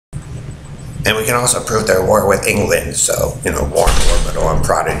And we can also prove their war with England, so, you know, war orbital and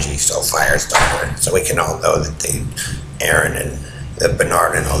prodigy, so Firestarter. So we can all know that Aaron and the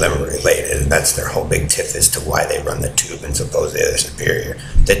Bernard and all them are related, and that's their whole big tiff as to why they run the tube and supposedly they're superior.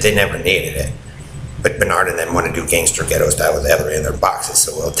 That they never needed it. But Bernard and them want to do gangster ghetto style with Ellery in their boxes,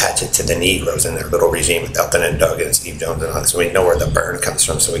 so we'll attach it to the Negroes in their little regime with Elton and Doug and Steve Jones and all that, so we know where the burn comes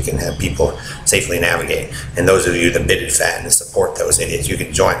from, so we can have people safely navigate. And those of you that bidded fat and support those idiots, you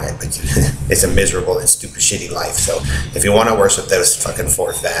can join it, but it's a miserable and stupid, shitty life. So if you want to worship those fucking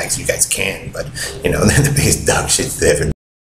four fags, you guys can, but, you know, they're the biggest dog shit to ever